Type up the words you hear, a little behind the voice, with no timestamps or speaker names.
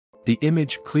The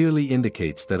image clearly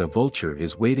indicates that a vulture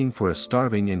is waiting for a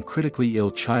starving and critically ill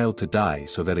child to die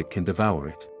so that it can devour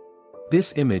it.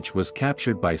 This image was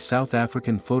captured by South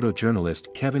African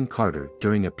photojournalist Kevin Carter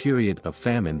during a period of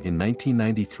famine in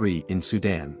 1993 in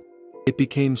Sudan. It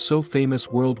became so famous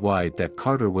worldwide that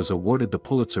Carter was awarded the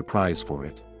Pulitzer Prize for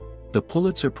it. The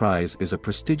Pulitzer Prize is a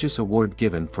prestigious award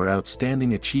given for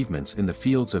outstanding achievements in the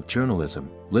fields of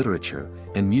journalism, literature,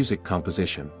 and music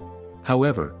composition.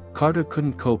 However, Carter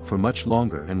couldn't cope for much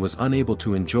longer and was unable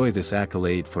to enjoy this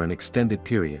accolade for an extended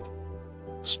period.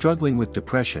 Struggling with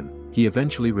depression, he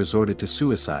eventually resorted to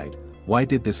suicide. Why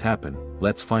did this happen?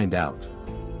 Let's find out.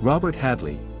 Robert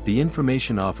Hadley, the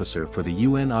information officer for the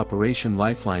UN Operation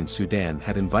Lifeline Sudan,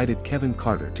 had invited Kevin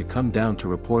Carter to come down to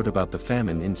report about the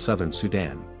famine in southern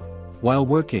Sudan. While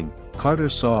working, Carter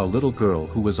saw a little girl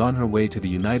who was on her way to the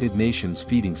United Nations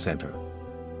feeding center.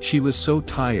 She was so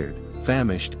tired,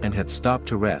 famished, and had stopped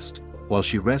to rest. While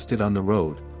she rested on the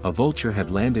road, a vulture had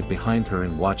landed behind her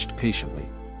and watched patiently.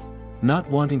 Not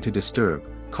wanting to disturb,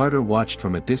 Carter watched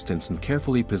from a distance and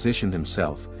carefully positioned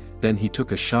himself. Then he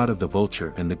took a shot of the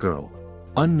vulture and the girl.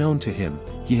 Unknown to him,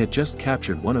 he had just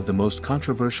captured one of the most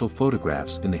controversial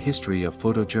photographs in the history of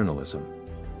photojournalism.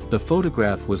 The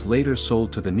photograph was later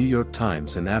sold to the New York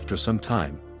Times, and after some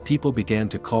time, people began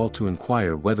to call to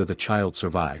inquire whether the child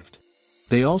survived.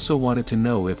 They also wanted to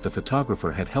know if the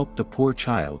photographer had helped the poor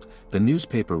child. The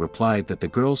newspaper replied that the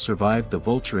girl survived the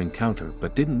vulture encounter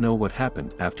but didn't know what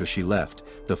happened after she left.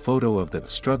 The photo of the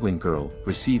struggling girl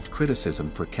received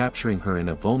criticism for capturing her in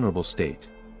a vulnerable state.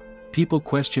 People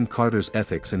questioned Carter's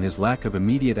ethics and his lack of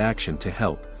immediate action to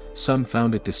help. Some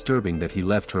found it disturbing that he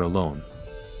left her alone.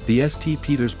 The St.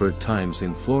 Petersburg Times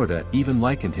in Florida even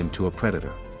likened him to a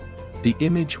predator. The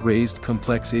image raised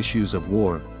complex issues of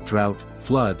war, drought,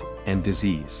 flood, and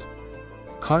disease.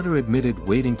 Carter admitted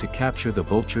waiting to capture the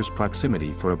vulture's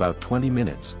proximity for about 20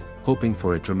 minutes, hoping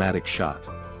for a dramatic shot.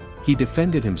 He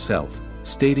defended himself,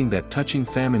 stating that touching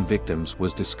famine victims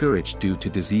was discouraged due to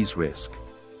disease risk.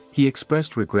 He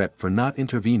expressed regret for not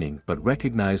intervening but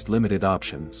recognized limited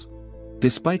options.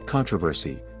 Despite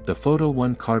controversy, the photo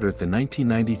won Carter the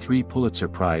 1993 Pulitzer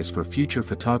Prize for Future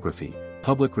Photography.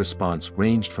 Public response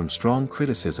ranged from strong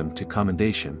criticism to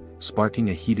commendation, sparking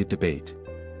a heated debate.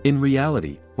 In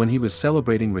reality, when he was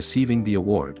celebrating receiving the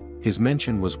award, his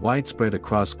mention was widespread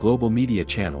across global media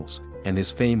channels, and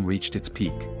his fame reached its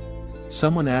peak.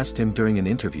 Someone asked him during an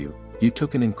interview, "You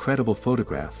took an incredible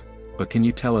photograph, but can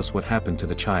you tell us what happened to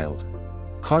the child?"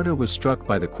 Carter was struck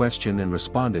by the question and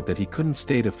responded that he couldn't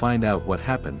stay to find out what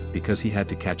happened because he had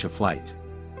to catch a flight.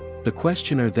 The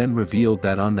questioner then revealed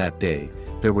that on that day,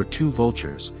 there were two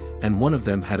vultures, and one of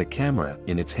them had a camera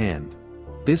in its hand.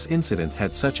 This incident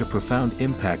had such a profound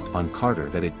impact on Carter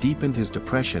that it deepened his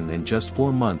depression, and just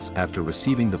 4 months after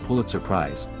receiving the Pulitzer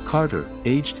Prize, Carter,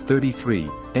 aged 33,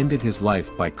 ended his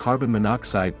life by carbon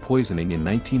monoxide poisoning in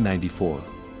 1994.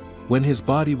 When his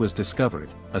body was discovered,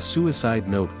 a suicide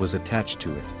note was attached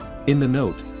to it. In the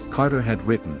note, Carter had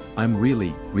written, "I'm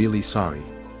really, really sorry.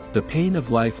 The pain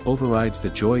of life overrides the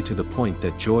joy to the point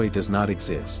that joy does not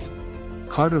exist."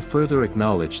 Carter further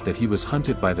acknowledged that he was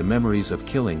haunted by the memories of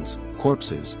killings,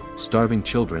 corpses, starving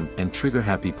children, and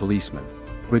trigger-happy policemen.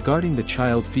 Regarding the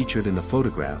child featured in the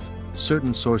photograph,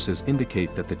 certain sources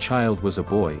indicate that the child was a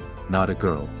boy, not a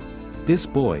girl. This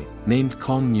boy, named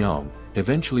Kong Nyong,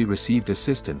 eventually received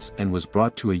assistance and was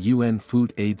brought to a UN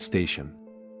food aid station.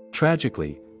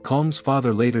 Tragically, Kong's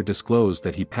father later disclosed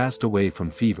that he passed away from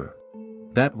fever.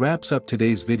 That wraps up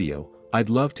today's video. I'd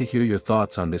love to hear your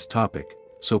thoughts on this topic,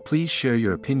 so please share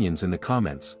your opinions in the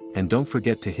comments, and don't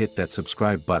forget to hit that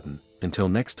subscribe button. Until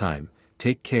next time,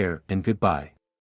 take care and goodbye.